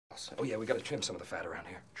else. Oh, yeah, we gotta trim some of the fat around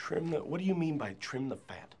here. Trim the... What do you mean by trim the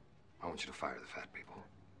fat? I want you to fire the fat people.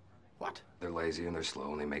 What? They're lazy and they're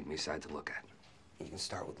slow and they make me sad to look at. You can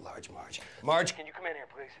start with large Marge. Marge, Can you come in here,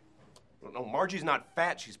 please? no, Margie's not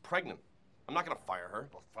fat. She's pregnant. I'm not gonna fire her.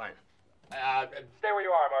 Well, fine. Stay where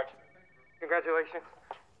you are, Marge. Congratulations.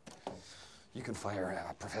 You can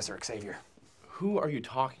fire Professor Xavier. Who are you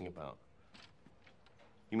talking about?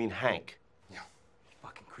 You mean Hank? Yeah.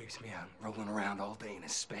 Fucking creeps me out. Rolling around all day in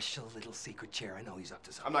his special little secret chair. I know he's up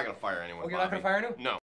to something. I'm not gonna fire anyone. Oh, you're not gonna Bobby. fire him? No.